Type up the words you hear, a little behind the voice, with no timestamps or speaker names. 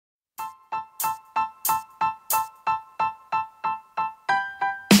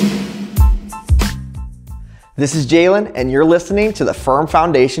This is Jalen, and you're listening to the Firm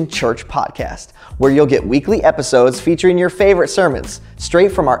Foundation Church Podcast, where you'll get weekly episodes featuring your favorite sermons,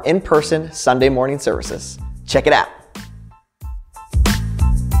 straight from our in-person Sunday morning services. Check it out.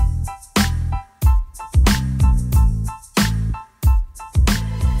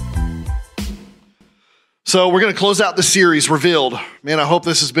 So we're going to close out the series, Revealed. Man, I hope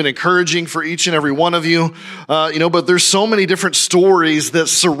this has been encouraging for each and every one of you. But there's so many different stories that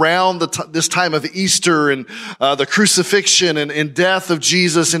surround this time of Easter and the crucifixion and death of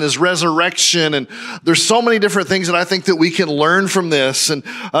Jesus and his resurrection. And there's so many different things that I think that we can learn from this. And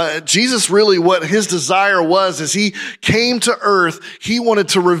Jesus really, what his desire was, as he came to earth, he wanted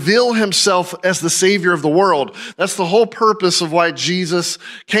to reveal himself as the Savior of the world. That's the whole purpose of why Jesus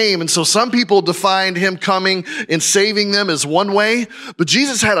came. And so some people defined him coming and saving them as one way, but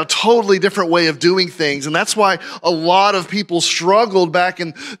Jesus had a totally different way of doing things. And that's why a lot of people struggled back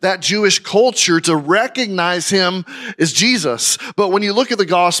in that Jewish culture to recognize him as Jesus. But when you look at the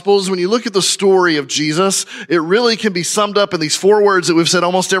Gospels, when you look at the story of Jesus, it really can be summed up in these 4 words that we've said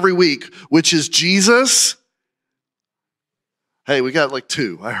almost every week, which is Jesus. Hey, we got like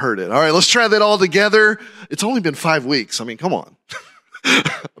 2. I heard it. All right, let's try that all together. It's only been 5 weeks. I mean, come on.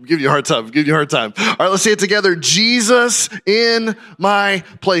 I'm giving you a hard time. All right, let's say it together. Jesus in my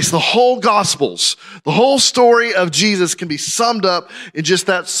place. The whole Gospels, the whole story of Jesus can be summed up in just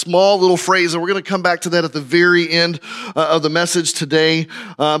that small little phrase. And we're going to come back to that at the very end of the message today.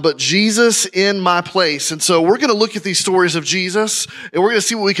 But Jesus in my place. And so we're going to look at these stories of Jesus and we're going to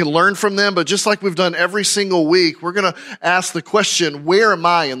see what we can learn from them. But just like we've done every single week, we're going to ask the question, where am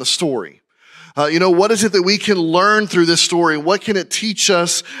I in the story? What is it that we can learn through this story? What can it teach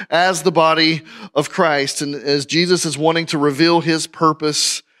us as the body of Christ and as Jesus is wanting to reveal his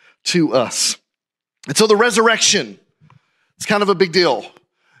purpose to us? And so the resurrection, it's kind of a big deal.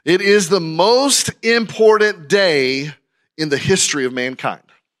 It is the most important day in the history of mankind.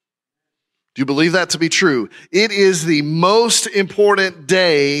 Do you believe that to be true? It is the most important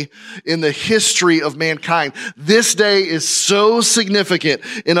day in the history of mankind. This day is so significant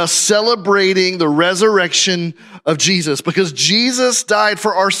in us celebrating the resurrection of Jesus because Jesus died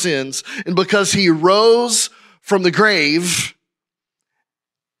for our sins and because he rose from the grave,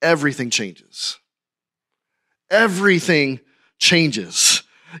 everything changes. Everything changes.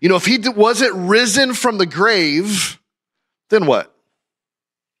 If he wasn't risen from the grave, then what?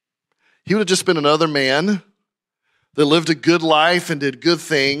 He would have just been another man that lived a good life and did good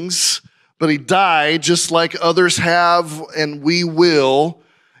things, but he died just like others have and we will.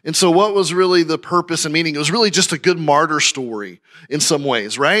 And so what was really the purpose and meaning? It was really just a good martyr story in some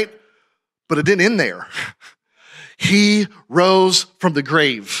ways, right? But it didn't end there. He rose from the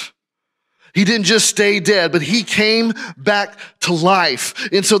grave. He didn't just stay dead, but he came back to life.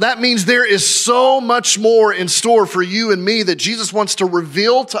 And so that means there is so much more in store for you and me that Jesus wants to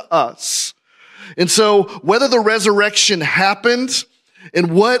reveal to us. And so whether the resurrection happened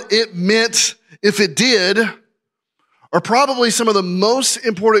and what it meant if it did are probably some of the most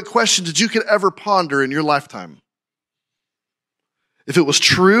important questions that you could ever ponder in your lifetime. If it was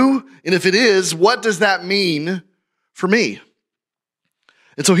true, and if it is, what does that mean for me?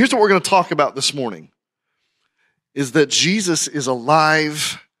 And so here's what we're going to talk about this morning, is that Jesus is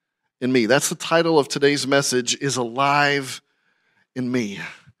alive in me. That's the title of today's message, is alive in me.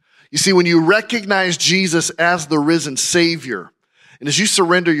 You see, when you recognize Jesus as the risen Savior, and as you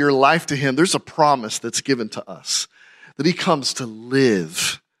surrender your life to him, there's a promise that's given to us, that he comes to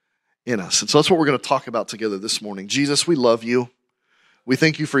live in us. And so that's what we're going to talk about together this morning. Jesus, we love you. We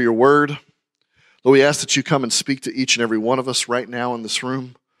thank you for your word. Lord, we ask that you come and speak to each and every one of us right now in this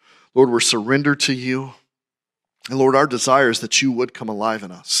room. Lord, we're surrendered to you. And Lord, our desire is that you would come alive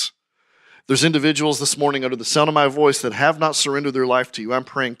in us. If there's individuals this morning under the sound of my voice that have not surrendered their life to you, I'm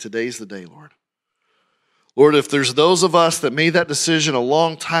praying today's the day, Lord. Lord, if there's those of us that made that decision a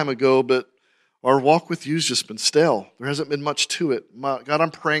long time ago, but our walk with you has just been stale. There hasn't been much to it. God, I'm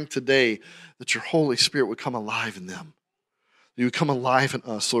praying today that your Holy Spirit would come alive in them. You would come alive in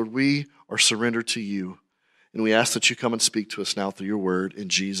us. Lord, we are surrendered to you. And we ask that you come and speak to us now through your word in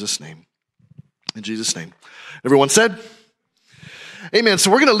Jesus' name. In Jesus' name. Everyone said? Amen. So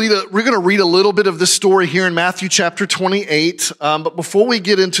we're going to read a little bit of this story here in Matthew chapter 28. But before we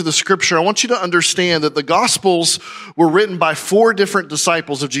get into the scripture, I want you to understand that the Gospels were written by 4 different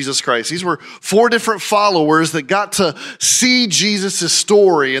disciples of Jesus Christ. These were 4 different followers that got to see Jesus'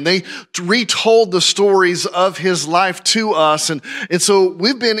 story, and they retold the stories of his life to us. And so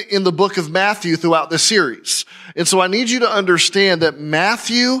we've been in the book of Matthew throughout this series. And so I need you to understand that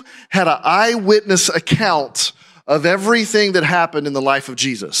Matthew had an eyewitness account of everything that happened in the life of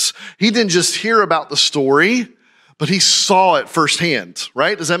Jesus. He didn't just hear about the story, but he saw it firsthand,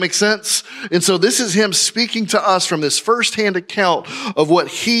 right? Does that make sense? And so this is him speaking to us from this firsthand account of what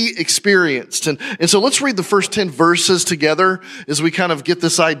he experienced. And so let's read the first 10 verses together as we kind of get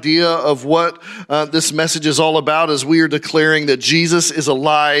this idea of what this message is all about as we are declaring that Jesus is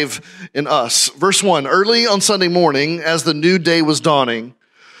alive in us. Verse 1, early on Sunday morning, as the new day was dawning,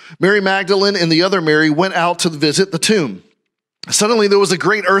 Mary Magdalene and the other Mary went out to visit the tomb. Suddenly there was a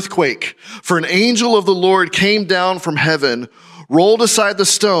great earthquake, for an angel of the Lord came down from heaven, rolled aside the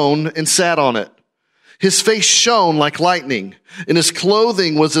stone, and sat on it. His face shone like lightning, and his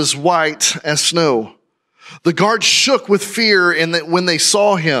clothing was as white as snow. The guards shook with fear when they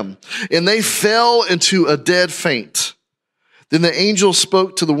saw him, and they fell into a dead faint. Then the angel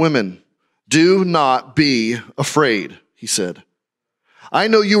spoke to the women. "Do not be afraid," he said. "I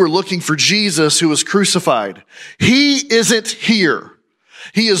know you are looking for Jesus who was crucified. He isn't here.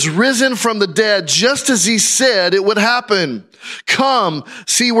 He is risen from the dead just as he said it would happen. Come,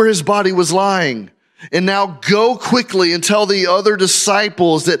 see where his body was lying. And now go quickly and tell the other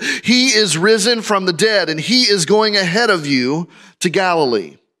disciples that he is risen from the dead and he is going ahead of you to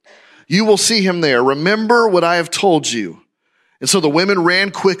Galilee. You will see him there. Remember what I have told you." And so the women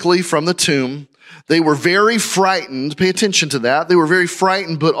ran quickly from the tomb. They were very frightened. Pay attention to that. They were very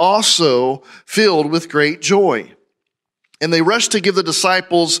frightened, but also filled with great joy. And they rushed to give the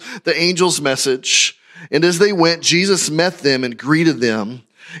disciples the angel's message. And as they went, Jesus met them and greeted them.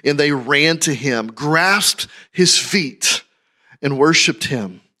 And they ran to him, grasped his feet, and worshiped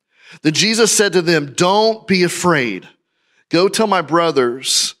him. Then Jesus said to them, "Don't be afraid. Go tell my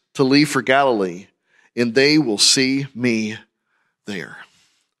brothers to leave for Galilee, and they will see me there."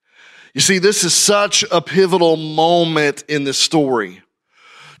 You see, this is such a pivotal moment in this story.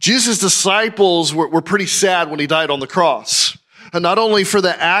 Jesus' disciples were pretty sad when he died on the cross. And not only for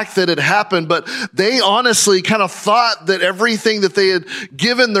the act that had happened, but they honestly kind of thought that everything that they had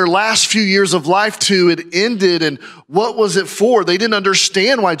given their last few years of life to had ended. And what was it for? They didn't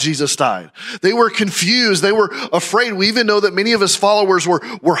understand why Jesus died. They were confused. They were afraid. We even know that many of his followers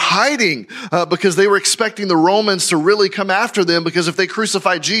were hiding because they were expecting the Romans to really come after them, because if they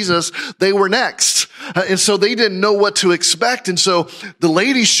crucified Jesus, they were next. And so they didn't know what to expect. And so the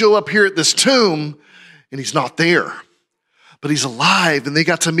ladies show up here at this tomb and he's not there. But he's alive, and they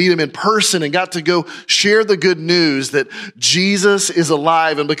got to meet him in person and got to go share the good news that Jesus is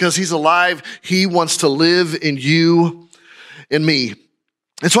alive. And because he's alive, he wants to live in you and me.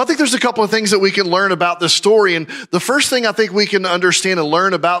 And so I think there's a couple of things that we can learn about this story. And the first thing I think we can understand and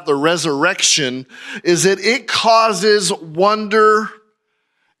learn about the resurrection is that it causes wonder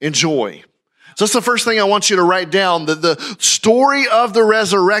and joy. So that's the first thing I want you to write down, that the story of the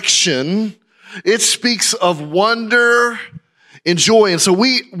resurrection, it speaks of wonder and joy. And so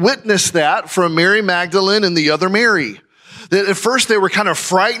we witnessed that from Mary Magdalene and the other Mary. That at first they were kind of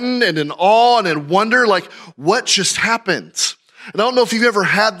frightened and in awe and in wonder, like, what just happened? And I don't know if you've ever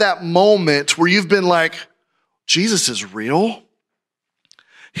had that moment where you've been like, Jesus is real.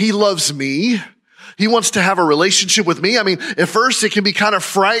 He loves me. He wants to have a relationship with me. I mean, at first it can be kind of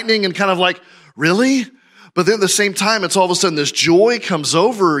frightening and kind of like, really? But then at the same time, it's all of a sudden this joy comes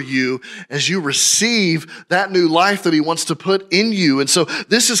over you as you receive that new life that he wants to put in you. And so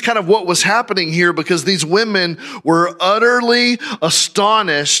this is kind of what was happening here, because these women were utterly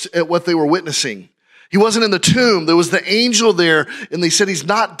astonished at what they were witnessing. He wasn't in the tomb. There was the angel there, and they said he's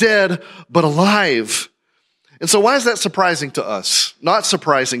not dead, but alive. And so why is that surprising to us? Not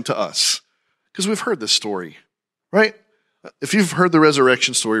surprising to us, because we've heard this story, right? If you've heard the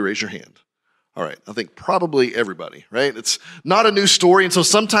resurrection story, raise your hand. All right, I think probably everybody, right? It's not a new story. And so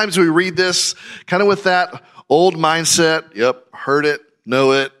sometimes we read this kind of with that old mindset. Yep, heard it,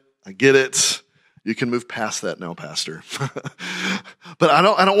 know it, I get it. You can move past that now, Pastor. But I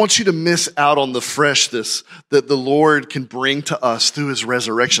don't want you to miss out on the freshness that the Lord can bring to us through his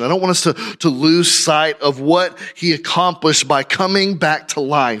resurrection. I don't want us to lose sight of what he accomplished by coming back to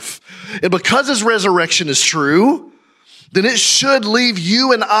life. And because his resurrection is true, then it should leave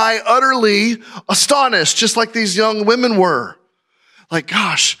you and I utterly astonished, just like these young women were. Like,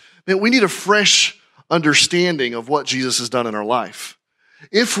 gosh, man, we need a fresh understanding of what Jesus has done in our life.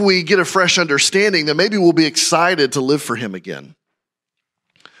 If we get a fresh understanding, then maybe we'll be excited to live for him again.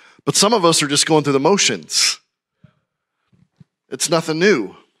 But some of us are just going through the motions. It's nothing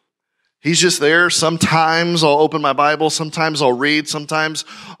new. He's just there. Sometimes I'll open my Bible. Sometimes I'll read. Sometimes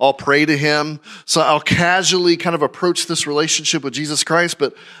I'll pray to him. So I'll casually kind of approach this relationship with Jesus Christ.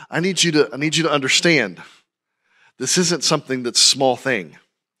 But I need you to understand, this isn't something that's a small thing.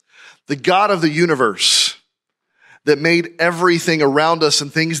 The God of the universe that made everything around us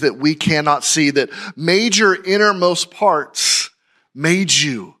and things that we cannot see, that made your innermost parts, made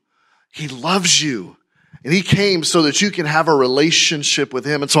you. He loves you. And he came so that you can have a relationship with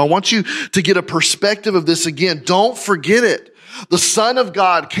him. And so I want you to get a perspective of this again. Don't forget it. The Son of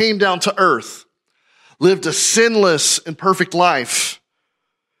God came down to earth, lived a sinless and perfect life.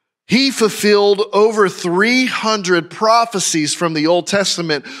 He fulfilled over 300 prophecies from the Old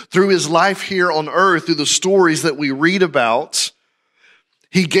Testament through his life here on earth, through the stories that we read about.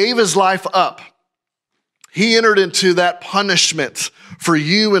 He gave his life up. He entered into that punishment for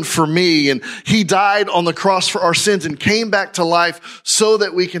you and for me, and he died on the cross for our sins and came back to life so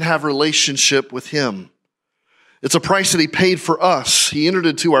that we can have relationship with him. It's a price that he paid for us. He entered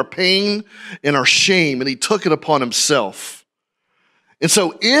into our pain and our shame, and he took it upon himself. And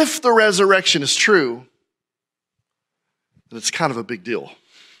so if the resurrection is true, then it's kind of a big deal.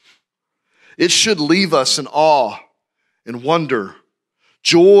 It should leave us in awe and wonder.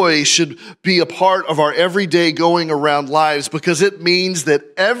 Joy should be a part of our everyday going around lives because it means that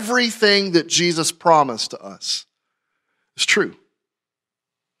everything that Jesus promised to us is true.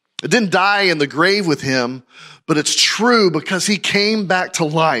 It didn't die in the grave with him, but it's true because he came back to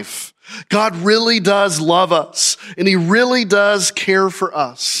life. God really does love us, and he really does care for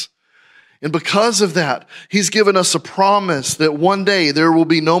us. And because of that, he's given us a promise that one day there will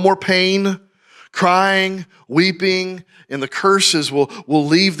be no more pain, crying, weeping, and the curses will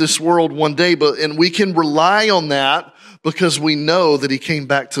leave this world one day. And we can rely on that because we know that he came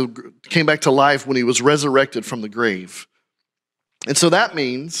back to life when he was resurrected from the grave. And so that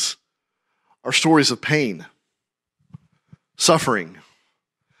means our stories of pain, suffering,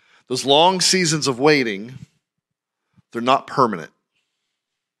 those long seasons of waiting, they're not permanent.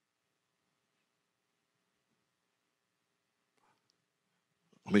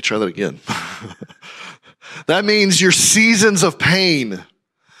 Let me try that again. That means your seasons of pain.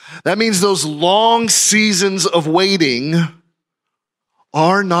 That means those long seasons of waiting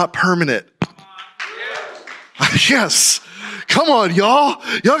are not permanent. Yes. Come on, y'all.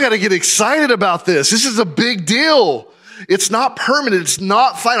 Y'all got to get excited about this. This is a big deal. It's not permanent. It's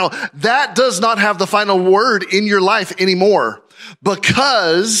not final. That does not have the final word in your life anymore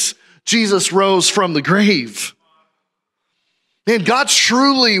because Jesus rose from the grave. And God's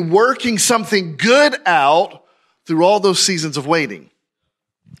truly working something good out through all those seasons of waiting.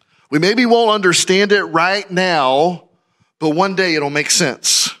 We maybe won't understand it right now, but one day it'll make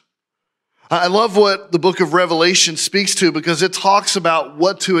sense. I love what the book of Revelation speaks to because it talks about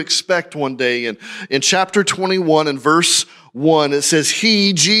what to expect one day. And in chapter 21 and verse 1, it says,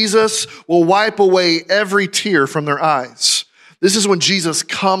 he, Jesus, will wipe away every tear from their eyes. This is when Jesus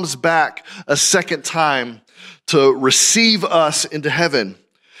comes back a second time to receive us into heaven.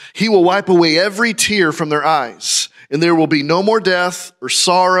 He will wipe away every tear from their eyes, and there will be no more death or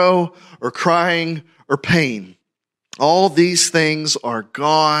sorrow or crying or pain. All these things are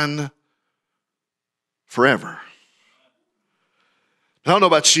gone forever. I don't know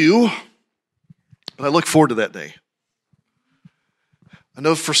about you, but I look forward to that day. I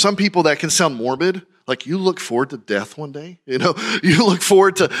know for some people that can sound morbid. Like you look forward to death one day, you look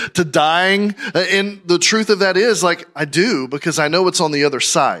forward to dying. And the truth of that is like, I do because I know it's on the other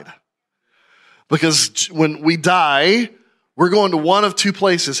side. Because when we die, we're going to one of two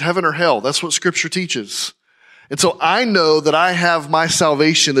places, heaven or hell. That's what scripture teaches. And so I know that I have my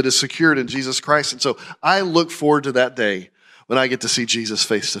salvation that is secured in Jesus Christ. And so I look forward to that day when I get to see Jesus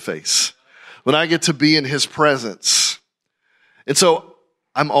face to face, when I get to be in his presence. And so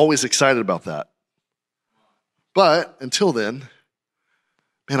I'm always excited about that. But until then,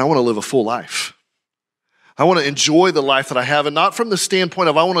 man, I want to live a full life. I want to enjoy the life that I have, and not from the standpoint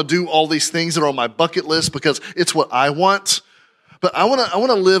of I want to do all these things that are on my bucket list because it's what I want, but I want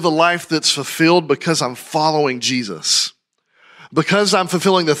to live a life that's fulfilled because I'm following Jesus, because I'm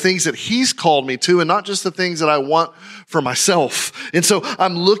fulfilling the things that he's called me to and not just the things that I want for myself. And so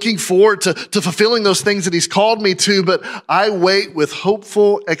I'm looking forward to fulfilling those things that he's called me to, but I wait with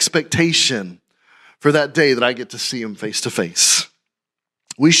hopeful expectation for that day that I get to see him face to face.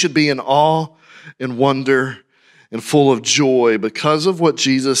 We should be in awe and wonder and full of joy because of what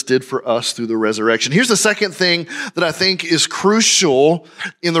Jesus did for us through the resurrection. Here's the second thing that I think is crucial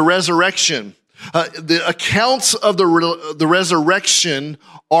in the resurrection. The accounts of the resurrection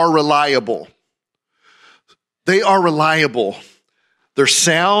are reliable. They are reliable. They're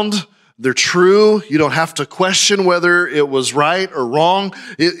sound. They're true. You don't have to question whether it was right or wrong.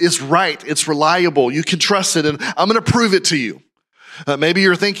 It's right. It's reliable. You can trust it. And I'm going to prove it to you. Maybe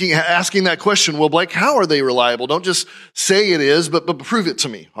you're asking that question, well, Blake, how are they reliable? Don't just say it is, but prove it to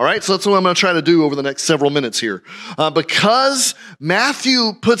me. All right. So that's what I'm going to try to do over the next several minutes here. Because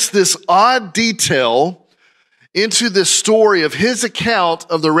Matthew puts this odd detail into this story of his account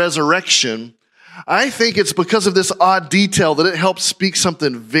of the resurrection, I think it's because of this odd detail that it helps speak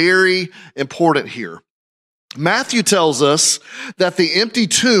something very important here. Matthew tells us that the empty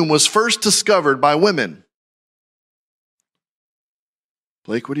tomb was first discovered by women.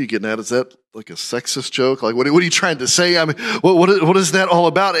 Blake, what are you getting at? Is that like a sexist joke? Like, what are you trying to say? I mean, what is that all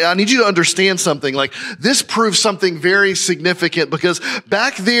about? I need you to understand something. Like, this proves something very significant because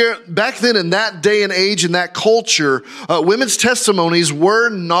back then in that day and age, in that culture, women's testimonies were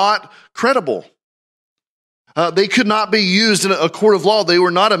not credible. They could not be used in a court of law. They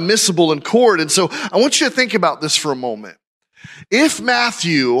were not admissible in court. And so I want you to think about this for a moment. If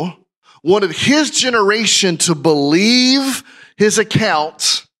Matthew wanted his generation to believe his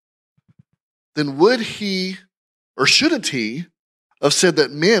account, then would he, or shouldn't he, have said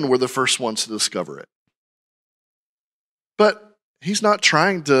that men were the first ones to discover it? But he's not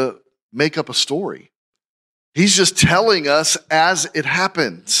trying to make up a story. He's just telling us as it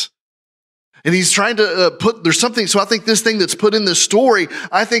happens. And he's trying to there's something, so I think this thing that's put in this story,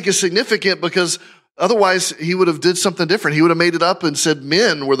 I think is significant because otherwise he would have did something different. He would have made it up and said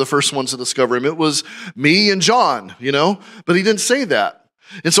men were the first ones to discover him. It was me and John, but he didn't say that.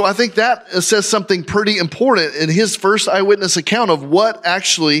 And so I think that says something pretty important in his first eyewitness account of what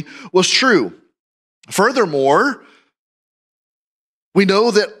actually was true. Furthermore, we know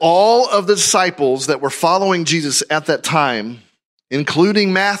that all of the disciples that were following Jesus at that time,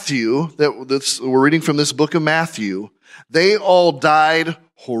 including Matthew, we're reading from this book of Matthew, they all died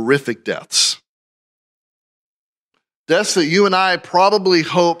horrific deaths. Deaths that you and I probably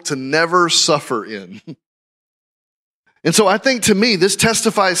hope to never suffer in. And so I think to me, this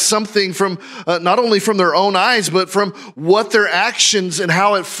testifies something from not only from their own eyes, but from what their actions and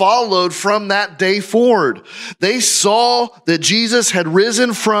how it followed from that day forward. They saw that Jesus had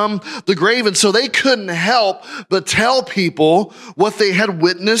risen from the grave, and so they couldn't help but tell people what they had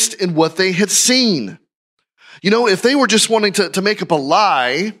witnessed and what they had seen. If they were just wanting to make up a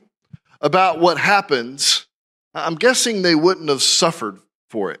lie about what happened, I'm guessing they wouldn't have suffered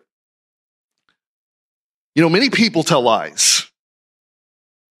for it. Many people tell lies.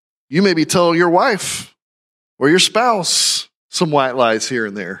 You maybe tell your wife or your spouse some white lies here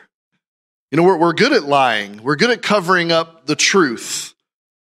and there. We're good at lying. We're good at covering up the truth.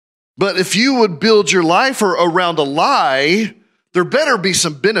 But if you would build your life around a lie, there better be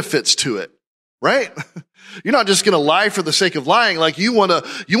some benefits to it, right? You're not just going to lie for the sake of lying. Like you want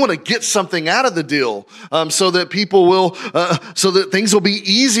to get something out of the deal, so that people will, so that things will be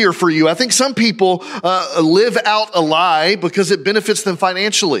easier for you. I think some people live out a lie because it benefits them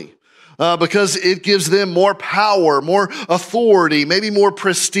financially, because it gives them more power, more authority, maybe more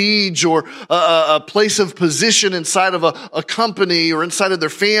prestige, or a place of position inside of a company or inside of their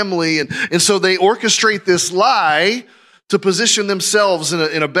family, and so they orchestrate this lie to position themselves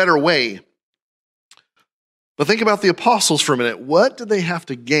in a better way. But think about the apostles for a minute. What did they have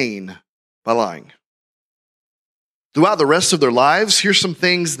to gain by lying? Throughout the rest of their lives, here's some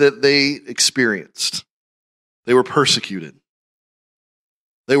things that they experienced. They were persecuted.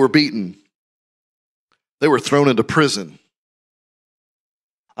 They were beaten. They were thrown into prison.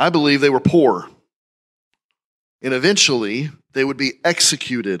 I believe they were poor. And eventually, they would be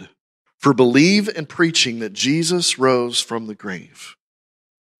executed for believing and preaching that Jesus rose from the grave.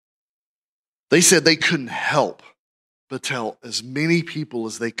 They said they couldn't help but tell as many people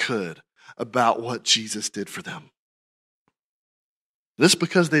as they could about what Jesus did for them. This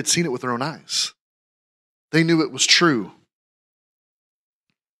because they had seen it with their own eyes. They knew it was true.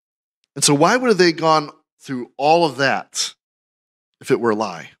 And so why would have they gone through all of that if it were a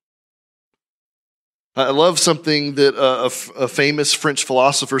lie? I love something that a famous French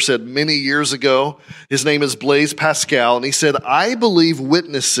philosopher said many years ago. His name is Blaise Pascal, and he said, "I believe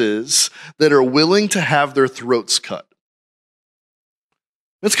witnesses that are willing to have their throats cut."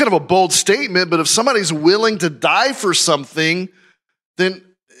 That's kind of a bold statement, but if somebody's willing to die for something, then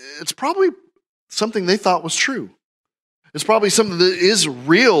it's probably something they thought was true. It's probably something that is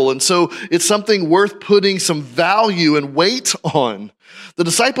real, and so it's something worth putting some value and weight on. The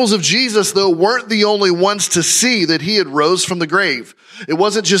disciples of Jesus, though, weren't the only ones to see that he had rose from the grave. It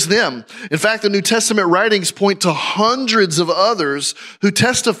wasn't just them. In fact, the New Testament writings point to hundreds of others who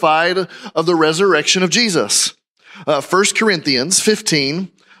testified of the resurrection of Jesus. 1 Corinthians 15,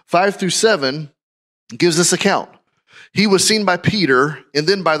 5 through 7 gives this account. He was seen by Peter and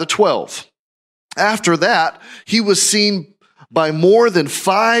then by the 12. After that, he was seen by more than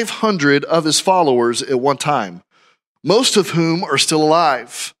 500 of his followers at one time, most of whom are still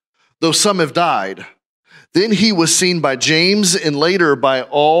alive, though some have died. Then he was seen by James and later by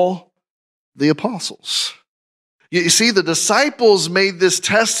all the apostles. You see, the disciples made this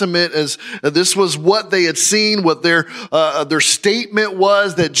testament as this was what they had seen, what their statement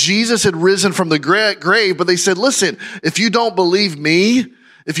was, that Jesus had risen from the grave. But they said, listen, if you don't believe me,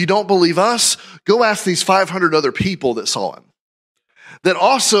 if you don't believe us, go ask these 500 other people that saw him, that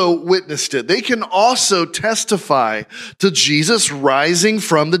also witnessed it. They can also testify to Jesus rising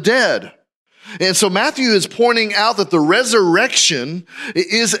from the dead. And so Matthew is pointing out that the resurrection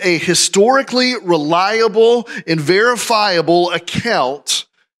is a historically reliable and verifiable account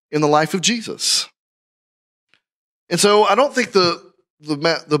in the life of Jesus. And so I don't think the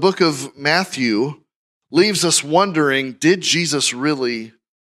book of Matthew leaves us wondering, did Jesus really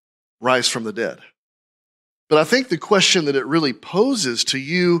rise from the dead? But I think the question that it really poses to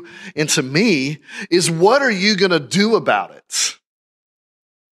you and to me is, what are you going to do about it?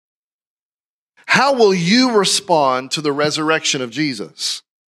 How will you respond to the resurrection of Jesus?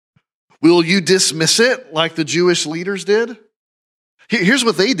 Will you dismiss it like the Jewish leaders did? Here's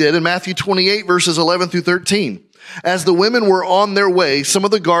what they did in Matthew 28, verses 11 through 13. As the women were on their way, some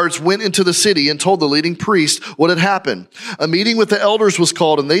of the guards went into the city and told the leading priest what had happened. A meeting with the elders was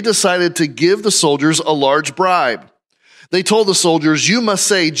called, and they decided to give the soldiers a large bribe. They told the soldiers, you must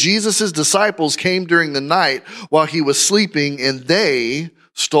say Jesus' disciples came during the night while he was sleeping, and they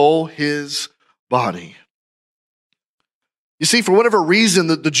stole his body. You see, for whatever reason,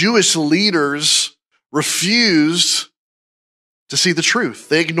 the Jewish leaders refused to see the truth.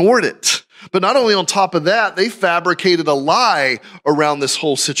 They ignored it. But not only on top of that, they fabricated a lie around this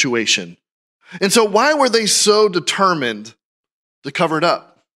whole situation. And so why were they so determined to cover it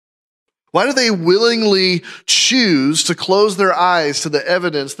up? Why did they willingly choose to close their eyes to the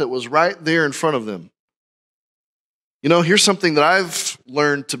evidence that was right there in front of them? You know, here's something that I've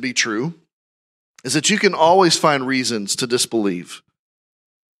learned to be true, is that you can always find reasons to disbelieve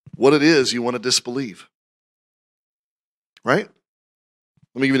what it is you want to disbelieve. Right?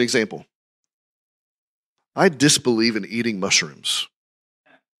 Let me give you an example. I disbelieve in eating mushrooms.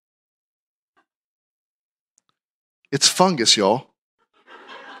 It's fungus, y'all.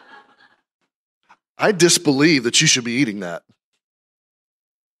 I disbelieve that you should be eating that.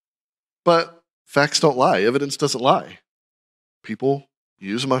 But facts don't lie. Evidence doesn't lie. People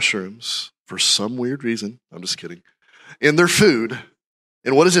use mushrooms for some weird reason. I'm just kidding. In their food.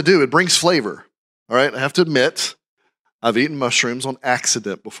 And what does it do? It brings flavor. All right. I have to admit, I've eaten mushrooms on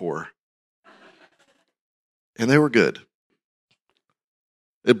accident before. And they were good.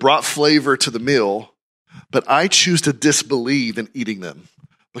 It brought flavor to the meal, but I choose to disbelieve in eating them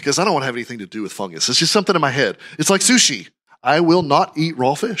because I don't want to have anything to do with fungus. It's just something in my head. It's like sushi. I will not eat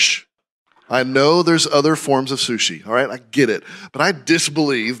raw fish. I know there's other forms of sushi, all right? I get it. But I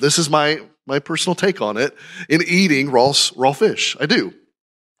disbelieve, this is my personal take on it, in eating raw fish. I do,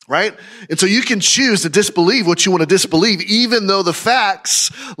 right? And so you can choose to disbelieve what you want to disbelieve, even though the facts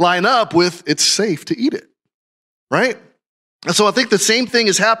line up with it's safe to eat it, right? And so I think the same thing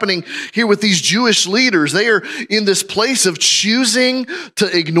is happening here with these Jewish leaders. They are in this place of choosing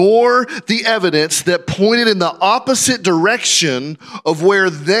to ignore the evidence that pointed in the opposite direction of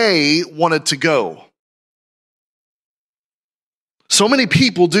where they wanted to go. So many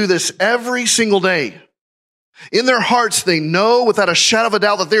people do this every single day. In their hearts, they know without a shadow of a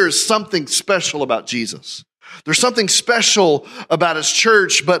doubt that there is something special about Jesus. There's something special about his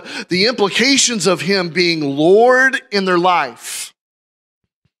church, but the implications of him being Lord in their life,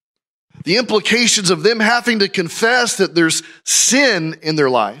 the implications of them having to confess that there's sin in their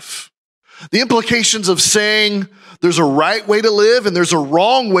life, the implications of saying there's a right way to live and there's a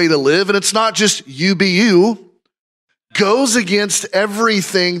wrong way to live, and it's not just you be you, goes against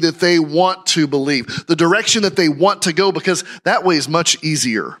everything that they want to believe, the direction that they want to go, because that way is much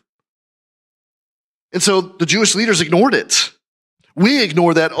easier. And so the Jewish leaders ignored it. We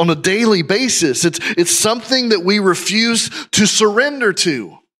ignore that on a daily basis. It's something that we refuse to surrender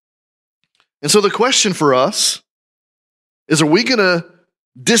to. And so the question for us is, are we going to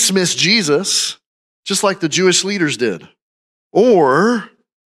dismiss Jesus just like the Jewish leaders did? Or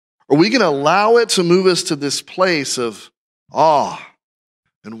are we going to allow it to move us to this place of awe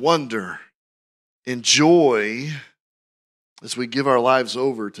and wonder and joy as we give our lives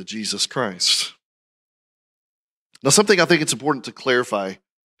over to Jesus Christ? Now, something I think it's important to clarify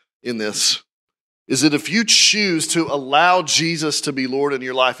in this is that if you choose to allow Jesus to be Lord in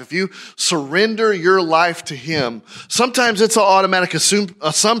your life, if you surrender your life to him, sometimes it's an automatic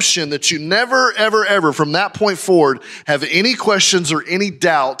assumption that you never, ever, ever from that point forward have any questions or any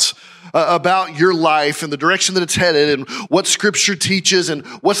doubt about your life and the direction that it's headed and what Scripture teaches and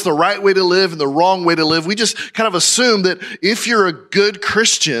what's the right way to live and the wrong way to live. We just kind of assume that if you're a good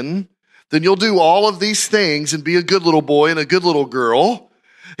Christian, then you'll do all of these things and be a good little boy and a good little girl,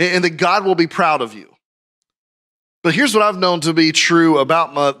 and that God will be proud of you. But here's what I've known to be true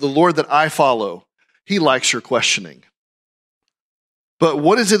about the Lord that I follow. He likes your questioning. But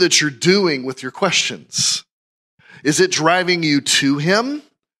what is it that you're doing with your questions? Is it driving you to him,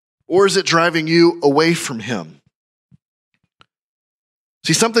 or is it driving you away from him?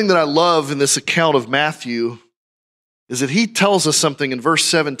 See, something that I love in this account of Matthew is that he tells us something in verse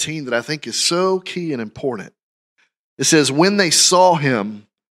 17 that I think is so key and important. It says, when they saw him,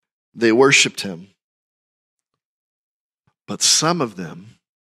 they worshiped him, but some of them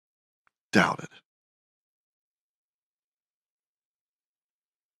doubted.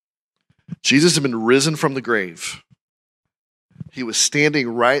 Jesus had been risen from the grave. He was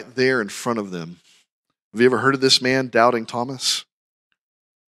standing right there in front of them. Have you ever heard of this man, Doubting Thomas?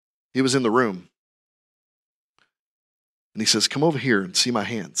 He was in the room. And he says, come over here and see my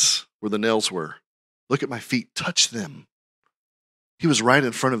hands where the nails were. Look at my feet, touch them. He was right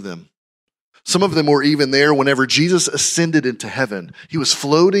in front of them. Some of them were even there whenever Jesus ascended into heaven. He was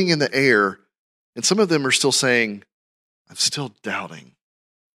floating in the air, and some of them are still saying, I'm still doubting.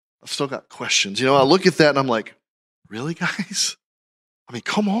 I've still got questions. I look at that and I'm like, really, guys? I mean,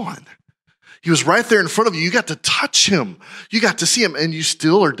 come on. He was right there in front of you. You got to touch him. You got to see him, and you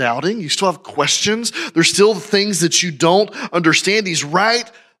still are doubting. You still have questions. There's still things that you don't understand. He's right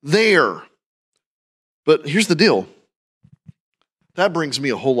there. But here's the deal. That brings me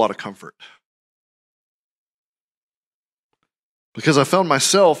a whole lot of comfort. Because I found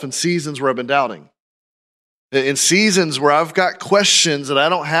myself in seasons where I've been doubting. In seasons where I've got questions that I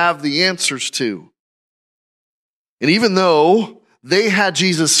don't have the answers to. And even though they had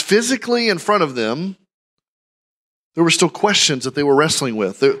Jesus physically in front of them, there were still questions that they were wrestling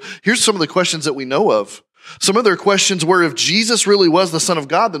with. Here's some of the questions that we know of. Some of their questions were, if Jesus really was the Son of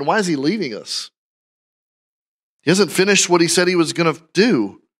God, then why is he leaving us? He hasn't finished what he said he was going to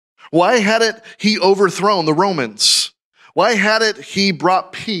do. Why hadn't he overthrown the Romans? Why hadn't he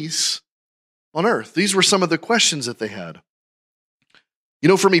brought peace on earth? These were some of the questions that they had.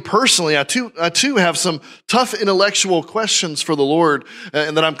 For me personally, I too have some tough intellectual questions for the Lord,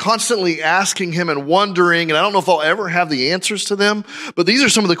 and that I'm constantly asking him and wondering, and I don't know if I'll ever have the answers to them, but these are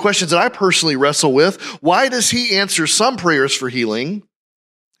some of the questions that I personally wrestle with. Why does he answer some prayers for healing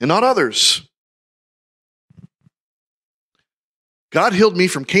and not others? God healed me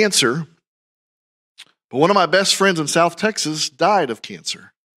from cancer, but one of my best friends in South Texas died of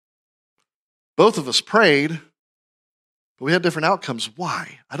cancer. Both of us prayed, but we had different outcomes.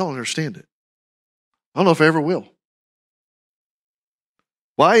 Why? I don't understand it. I don't know if I ever will.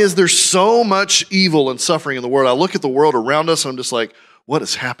 Why is there so much evil and suffering in the world? I look at the world around us and I'm just like, what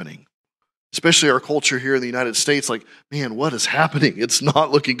is happening? Especially our culture here in the United States, like, man, what is happening? It's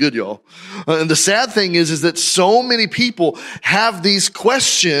not looking good, y'all. And the sad thing is that so many people have these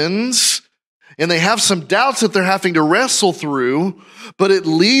questions and they have some doubts that they're having to wrestle through, but it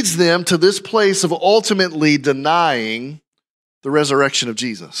leads them to this place of ultimately denying the resurrection of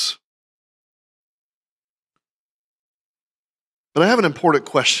Jesus. But I have an important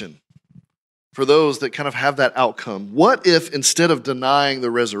question for those that kind of have that outcome. What if instead of denying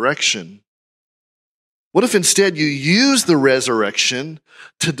the resurrection, what if instead you use the resurrection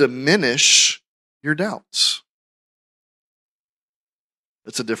to diminish your doubts?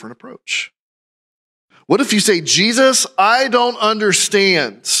 That's a different approach. What if you say, Jesus, I don't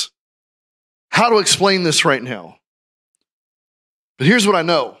understand how to explain this right now. But here's what I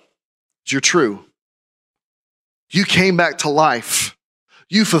know. You're true. You came back to life.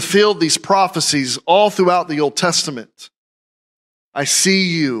 You fulfilled these prophecies all throughout the Old Testament. I see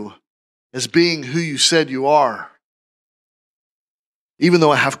you as being who you said you are. Even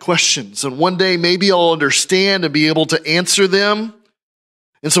though I have questions, and one day maybe I'll understand and be able to answer them.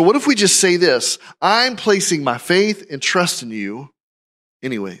 And so what if we just say this? I'm placing my faith and trust in you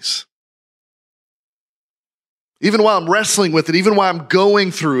anyways. Even while I'm wrestling with it, even while I'm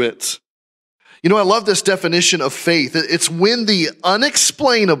going through it. I love this definition of faith. It's when the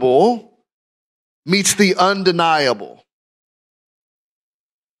unexplainable meets the undeniable.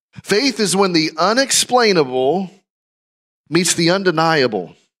 Faith is when the unexplainable meets the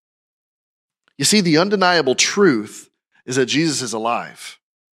undeniable. You see, the undeniable truth is that Jesus is alive.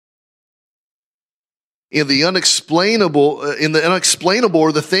 in the unexplainable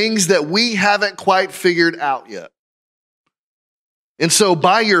or the things that we haven't quite figured out yet. And so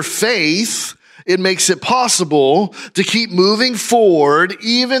by your faith, it makes it possible to keep moving forward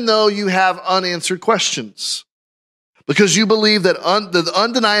even though you have unanswered questions. Because you believe that the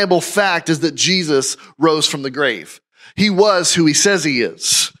undeniable fact is that Jesus rose from the grave. He was who he says he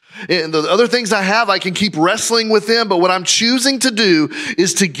is. And the other things I have, I can keep wrestling with them, but what I'm choosing to do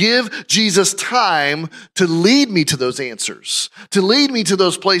is to give Jesus time to lead me to those answers, to lead me to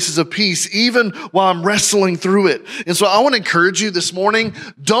those places of peace, even while I'm wrestling through it. And so I want to encourage you this morning,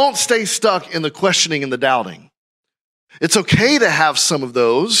 don't stay stuck in the questioning and the doubting. It's okay to have some of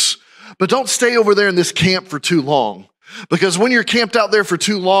those, but don't stay over there in this camp for too long. Because when you're camped out there for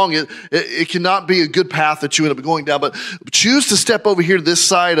too long, it cannot be a good path that you end up going down. But choose to step over here to this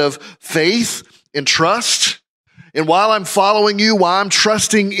side of faith and trust. And while I'm following you, while I'm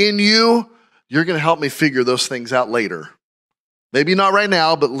trusting in you, you're going to help me figure those things out later. Maybe not right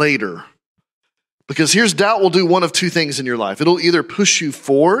now, but later. Because here's doubt will do one of two things in your life. It'll either push you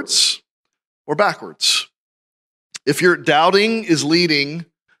forwards or backwards. If your doubting is leading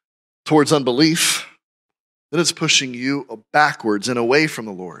towards unbelief, then it's pushing you backwards and away from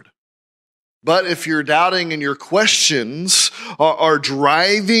the Lord. But if your doubting and your questions are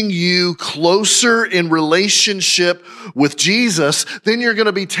driving you closer in relationship with Jesus, then you're going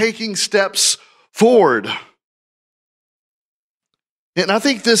to be taking steps forward. And I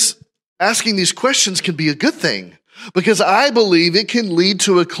think asking these questions can be a good thing, because I believe it can lead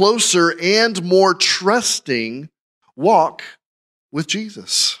to a closer and more trusting walk with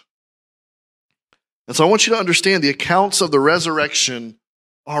Jesus. And so I want you to understand the accounts of the resurrection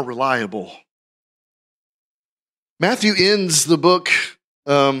are reliable. Matthew ends the book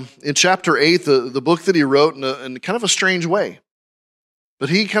in chapter 8, the book that he wrote in kind of a strange way. But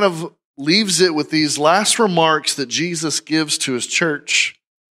he kind of leaves it with these last remarks that Jesus gives to his church.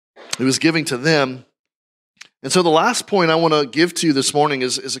 He was giving to them. And so the last point I want to give to you this morning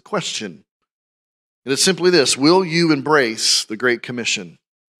is a question. And it's simply this: will you embrace the Great Commission?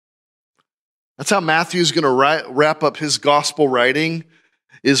 That's how Matthew's going to wrap up his gospel writing,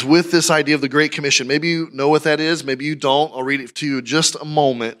 is with this idea of the Great Commission. Maybe you know what that is. Maybe you don't. I'll read it to you in just a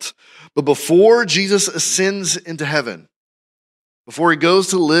moment. But before Jesus ascends into heaven, before he goes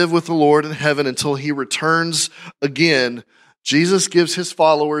to live with the Lord in heaven until he returns again, Jesus gives his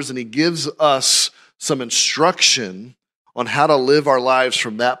followers and he gives us some instruction on how to live our lives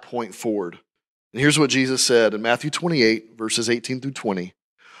from that point forward. And here's what Jesus said in Matthew 28, verses 18 through 20.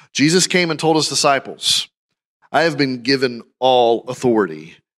 Jesus came and told his disciples, I have been given all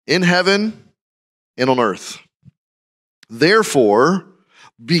authority in heaven and on earth. Therefore,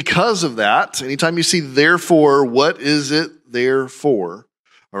 because of that, anytime you see therefore, what is it there for?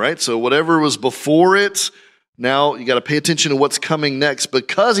 All right, so whatever was before it, now you got to pay attention to what's coming next.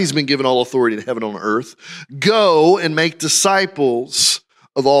 Because he's been given all authority in heaven and on earth, go and make disciples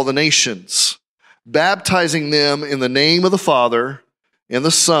of all the nations, baptizing them in the name of the Father and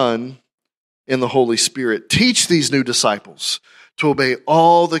the Son and the Holy Spirit. Teach these new disciples to obey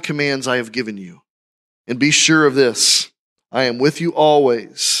all the commands I have given you. And be sure of this, I am with you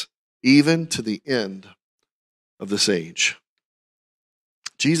always, even to the end of this age.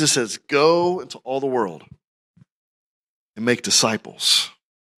 Jesus says, go into all the world and make disciples.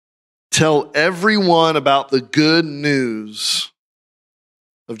 Tell everyone about the good news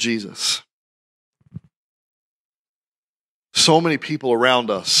of Jesus. So many people around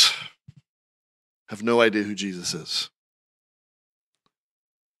us have no idea who Jesus is.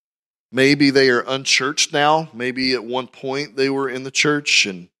 Maybe they are unchurched now. Maybe at one point they were in the church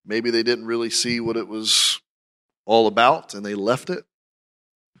and maybe they didn't really see what it was all about and they left it.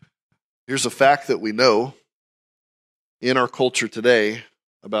 Here's a fact that we know. In our culture today,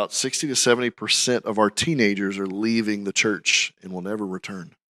 about 60 to 70% of our teenagers are leaving the church and will never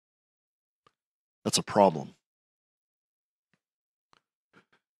return. That's a problem.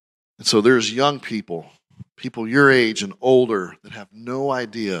 And so there's young people your age and older, that have no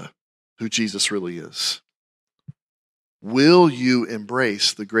idea who Jesus really is. Will you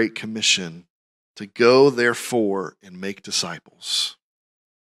embrace the Great Commission to go, therefore, and make disciples?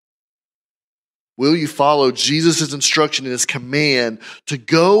 Will you follow Jesus' instruction and his command to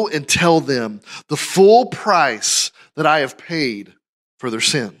go and tell them the full price that I have paid for their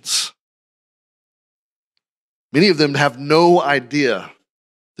sins? Many of them have no idea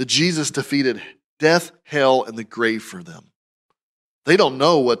that Jesus defeated death, hell, and the grave for them. They don't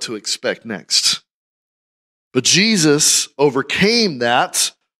know what to expect next. But Jesus overcame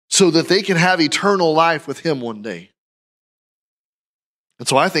that so that they can have eternal life with him one day. And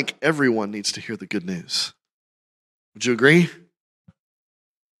so I think everyone needs to hear the good news. Would you agree?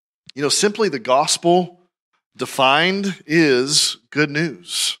 Simply the gospel defined is good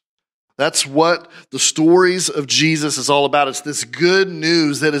news. That's what the stories of Jesus is all about. It's this good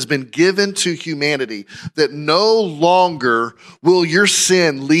news that has been given to humanity, that no longer will your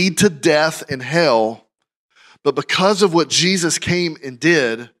sin lead to death and hell, but because of what Jesus came and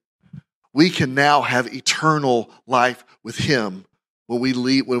did, we can now have eternal life with him. When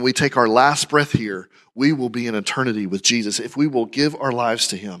we take our last breath here, we will be in eternity with Jesus if we will give our lives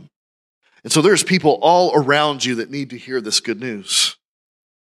to him. And so there's people all around you that need to hear this good news.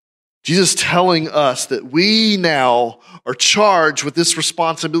 Jesus telling us that we now are charged with this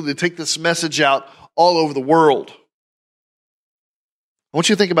responsibility to take this message out all over the world. I want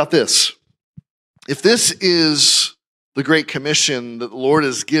you to think about this. If this is the Great Commission that the Lord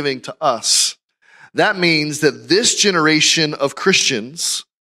is giving to us, that means that this generation of Christians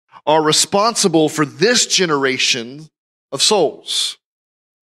are responsible for this generation of souls.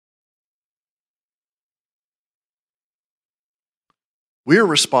 We're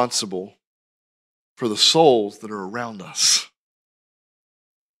responsible for the souls that are around us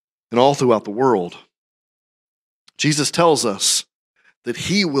and all throughout the world. Jesus tells us that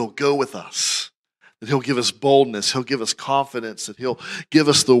he will go with us, that he'll give us boldness, he'll give us confidence, that he'll give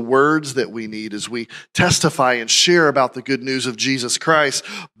us the words that we need as we testify and share about the good news of Jesus Christ.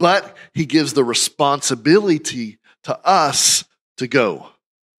 But he gives the responsibility to us to go,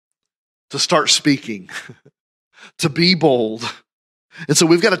 to start speaking, to be bold. And so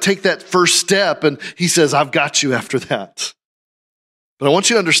we've got to take that first step, and he says, I've got you after that. But I want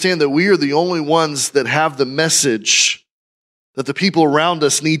you to understand that we are the only ones that have the message that the people around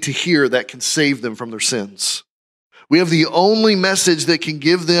us need to hear that can save them from their sins. We have the only message that can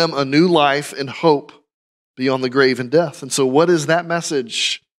give them a new life and hope beyond the grave and death. And so what is that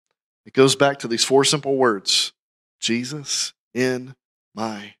message? It goes back to these 4 simple words: Jesus in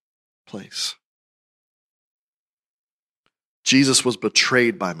my place. Jesus was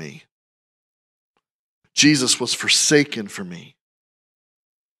betrayed by me. Jesus was forsaken for me.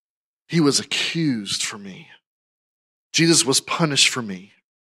 He was accused for me. Jesus was punished for me.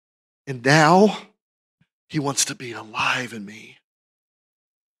 And now he wants to be alive in me.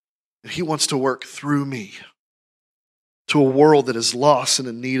 And he wants to work through me to a world that is lost and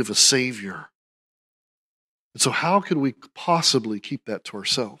in need of a Savior. And so how could we possibly keep that to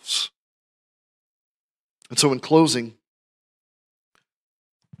ourselves? And so in closing,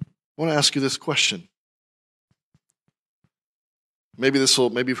 I want to ask you this question. Maybe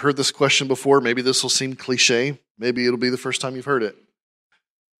you've heard this question before. Maybe this will seem cliche. Maybe it'll be the first time you've heard it.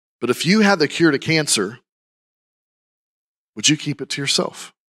 But if you had the cure to cancer, would you keep it to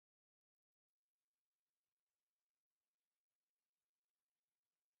yourself?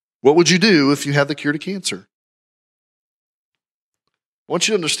 What would you do if you had the cure to cancer? I want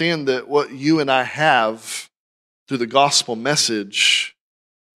you to understand that what you and I have through the gospel message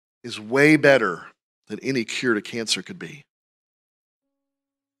is way better than any cure to cancer could be.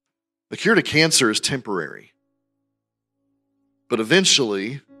 The cure to cancer is temporary. But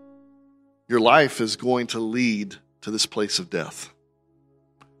eventually, your life is going to lead to this place of death.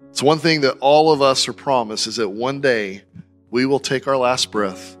 So one thing that all of us are promised is that one day we will take our last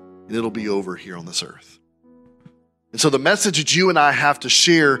breath and it'll be over here on this earth. And so the message that you and I have to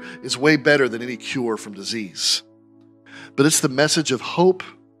share is way better than any cure from disease. But it's the message of hope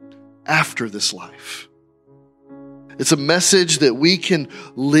after this life. It's a message that we can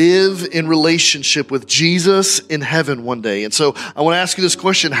live in relationship with Jesus in heaven one day. And so I want to ask you this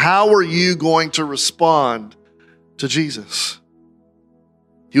question: how are you going to respond to Jesus?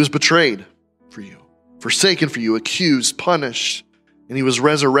 He was betrayed for you, forsaken for you, accused, punished, and he was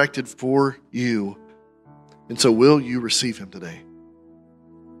resurrected for you. And so will you receive him today?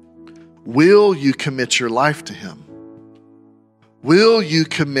 Will you commit your life to him? Will you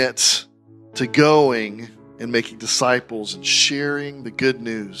commit to going and making disciples and sharing the good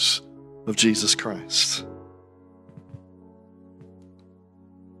news of Jesus Christ?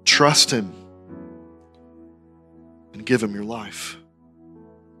 Trust him and give him your life.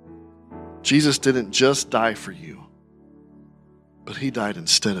 Jesus didn't just die for you, but he died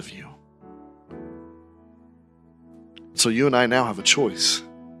instead of you. So you and I now have a choice.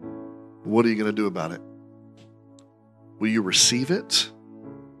 What are you going to do about it? Will you receive it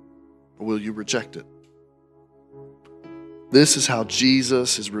or will you reject it? This is how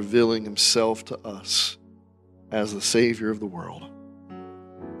Jesus is revealing himself to us as the Savior of the world.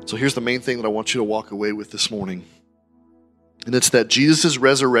 So here's the main thing that I want you to walk away with this morning. And it's that Jesus'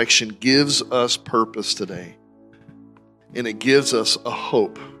 resurrection gives us purpose today. and it gives us a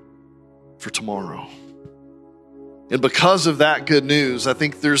hope for tomorrow. And because of that good news, I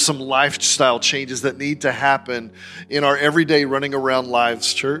think there's some lifestyle changes that need to happen in our everyday running around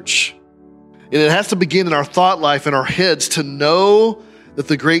lives, church. And it has to begin in our thought life, in our heads, to know that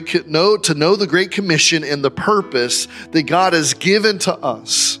the Great Commission and the purpose that God has given to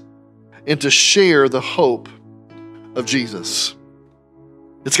us, and to share the hope of Jesus.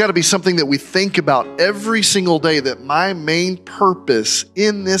 It's got to be something that we think about every single day, that my main purpose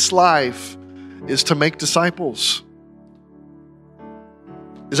in this life is to make disciples.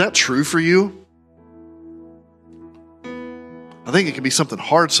 Is that true for you? I think it can be something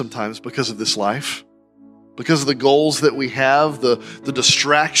hard sometimes because of this life, because of the goals that we have, the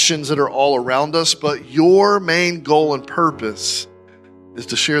distractions that are all around us. But your main goal and purpose is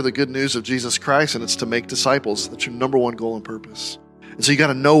to share the good news of Jesus Christ, and it's to make disciples. That's your number one goal and purpose. And so you got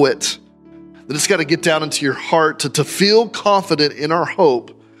to know it. That it's got to get down into your heart to feel confident in our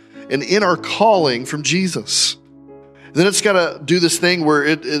hope and in our calling from Jesus. And then it's got to do this thing where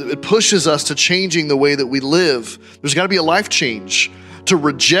it pushes us to changing the way that we live. There's got to be a life change to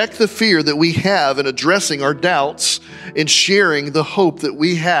reject the fear that we have in addressing our doubts and sharing the hope that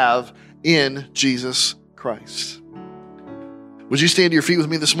we have in Jesus Christ. Would you stand to your feet with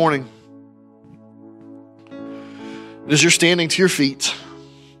me this morning? And as you're standing to your feet,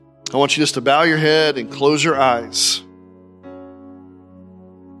 I want you just to bow your head and close your eyes.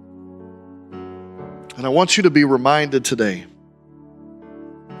 And I want you to be reminded today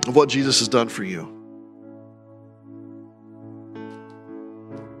of what Jesus has done for you.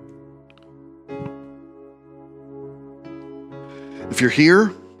 If you're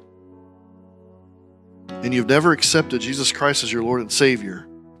here and you've never accepted Jesus Christ as your Lord and Savior,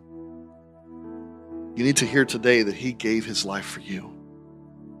 you need to hear today that He gave His life for you.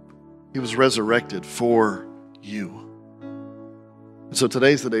 He was resurrected for you. And so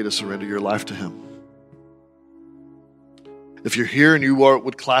today's the day to surrender your life to Him. If you're here and you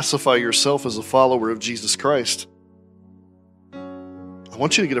would classify yourself as a follower of Jesus Christ, I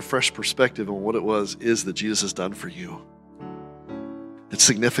want you to get a fresh perspective on what it is that Jesus has done for you. It's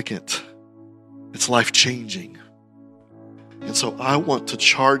significant. It's life-changing. And so I want to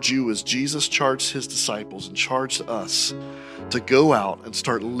charge you as Jesus charged His disciples and charged us to go out and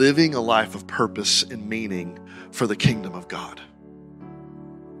start living a life of purpose and meaning for the kingdom of God.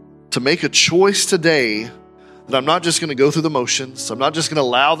 To make a choice today that I'm not just going to go through the motions. I'm not just going to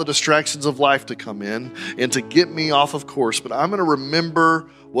allow the distractions of life to come in and to get me off of course, but I'm going to remember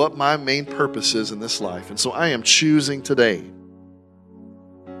what my main purpose is in this life. And so I am choosing today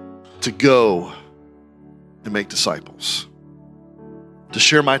to go and make disciples, to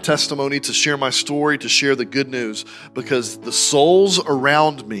share my testimony, to share my story, to share the good news, because the souls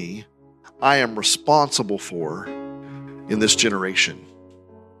around me I am responsible for in this generation.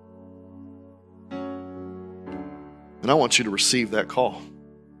 And I want you to receive that call.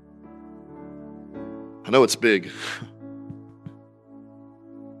 I know it's big.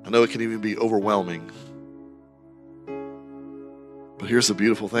 I know it can even be overwhelming. But here's the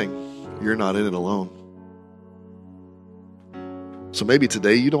beautiful thing. You're not in it alone. So maybe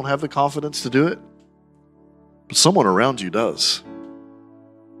today you don't have the confidence to do it, but someone around you does.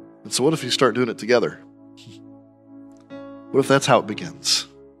 And so what if you start doing it together? What if that's how it begins?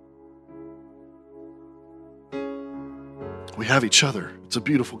 We have each other. It's a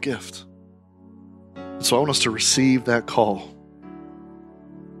beautiful gift. And so I want us to receive that call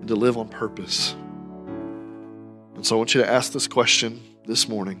and to live on purpose. And so I want you to ask this question this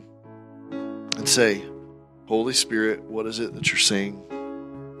morning and say, Holy Spirit, what is it that you're saying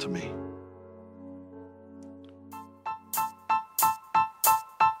to me?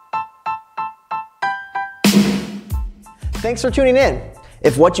 Thanks for tuning in.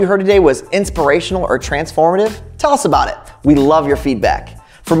 If what you heard today was inspirational or transformative, tell us about it. We love your feedback.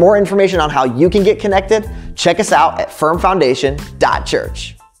 For more information on how you can get connected, check us out at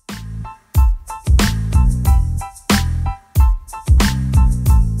firmfoundation.church.